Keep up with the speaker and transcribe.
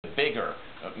bigger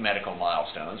medical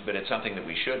milestones, but it's something that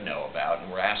we should know about,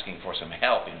 and we're asking for some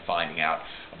help in finding out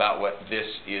about what this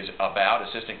is about.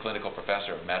 Assistant Clinical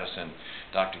Professor of Medicine,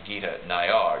 Dr. Geeta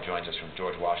Nayyar, joins us from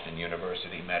George Washington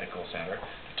University Medical Center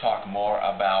to talk more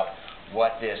about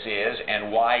what this is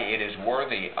and why it is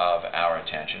worthy of our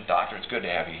attention. Doctor, it's good to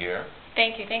have you here.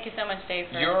 Thank you. Thank you so much, Dave.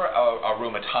 You're a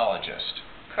rheumatologist.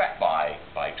 Correct. By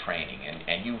training,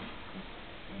 and you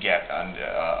get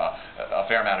a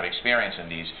fair amount of experience in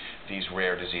these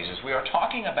rare diseases. We are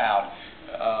talking about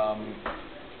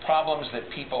problems that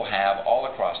people have all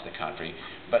across the country,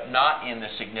 but not in the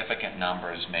significant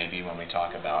numbers maybe when we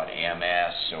talk about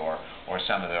MS or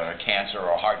some of the cancer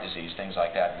or heart disease, things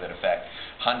like that, that affect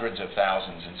hundreds of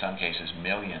thousands, in some cases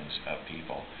millions of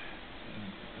people.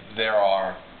 There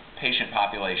are patient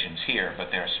populations here,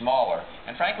 but they're smaller,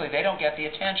 and frankly, they don't get the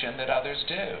attention that others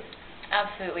do.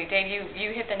 Absolutely. Dave,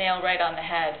 you hit the nail right on the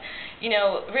head. You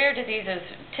know, rare diseases,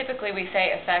 typically we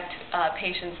say affect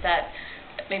patients that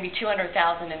maybe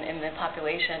 200,000 in the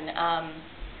population.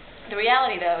 The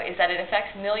reality, though, is that it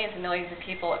affects millions and millions of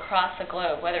people across the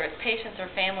globe, whether it's patients or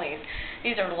families.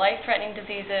 These are life-threatening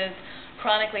diseases,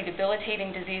 chronically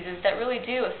debilitating diseases that really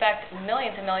do affect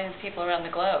millions and millions of people around the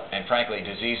globe. And frankly,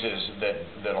 diseases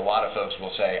that a lot of folks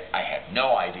will say, I had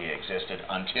no idea existed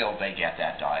until they get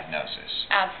that diagnosis.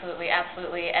 Absolutely,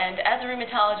 absolutely. And as a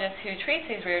rheumatologist who treats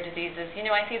these rare diseases, you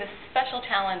know, I see the special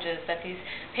challenges that these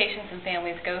patients and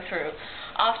families go through.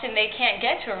 Often they can't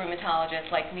get to a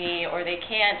rheumatologist like me, or they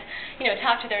can't, you know,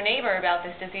 talk to their neighbor about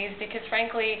this disease because,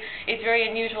 frankly, it's very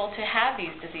unusual to have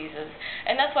these diseases.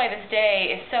 And that's why this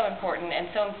day is so important, and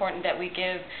so important that we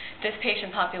give this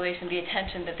patient population the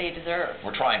attention that they deserve.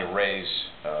 We're trying to raise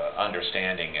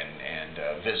understanding and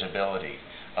visibility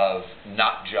of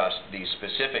not just these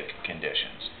specific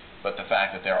conditions, but the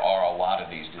fact that there are a lot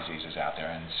of these diseases out there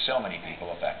and so many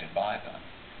people affected by them.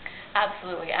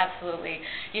 Absolutely, absolutely.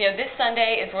 You know, this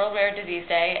Sunday is World Rare Disease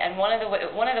Day, and one of the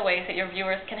ways that your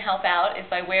viewers can help out is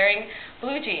by wearing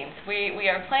blue jeans. We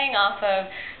are playing off of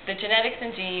the genetics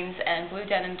and genes and blue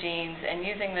denim jeans, and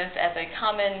using this as a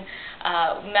common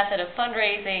method of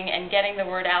fundraising and getting the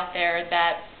word out there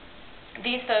that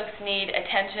these folks need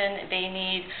attention. They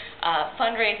need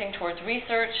fundraising towards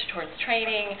research, towards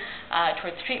training,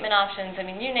 towards treatment options. I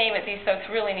mean, you name it, these folks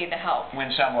really need the help.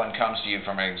 When someone comes to you,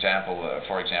 for example,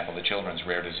 the Children's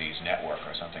Rare Disease Network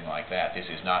or something like that, this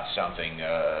is not something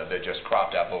that just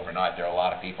cropped up overnight. There are a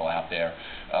lot of people out there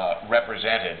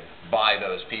represented by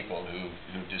those people who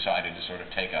decided to sort of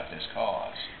take up this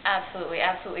cause. Absolutely,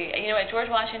 absolutely. You know, at George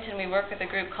Washington, we work with a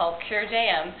group called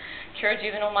CURE-JM, Cure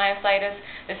Juvenile Myositis.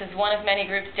 This is one of many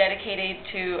groups dedicated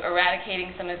to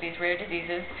eradicating some of these rare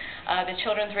diseases. The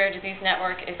Children's Rare Disease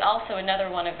Network is also another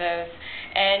one of those.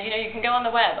 And, you know, you can go on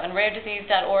the web, on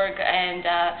raredisease.org, and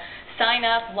sign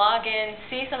up, log in,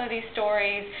 see some of these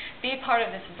stories, be part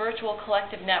of this virtual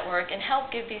collective network, and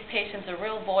help give these patients a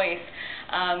real voice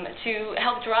to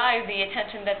help drive the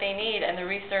attention that they need and the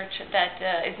research that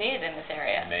is needed in this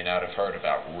area. You may not have heard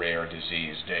about Rare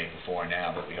Disease Day before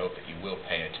now, but we hope that you will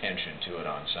pay attention to it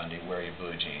on Sunday. Wear your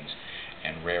blue jeans,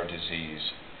 and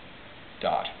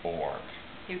raredisease.org.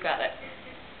 You got it.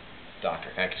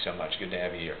 Doctor, thank you so much. Good to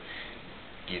have you here.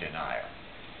 Geeta Nayyar.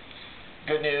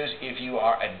 Good news, if you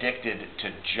are addicted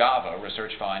to Java,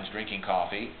 research finds drinking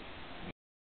coffee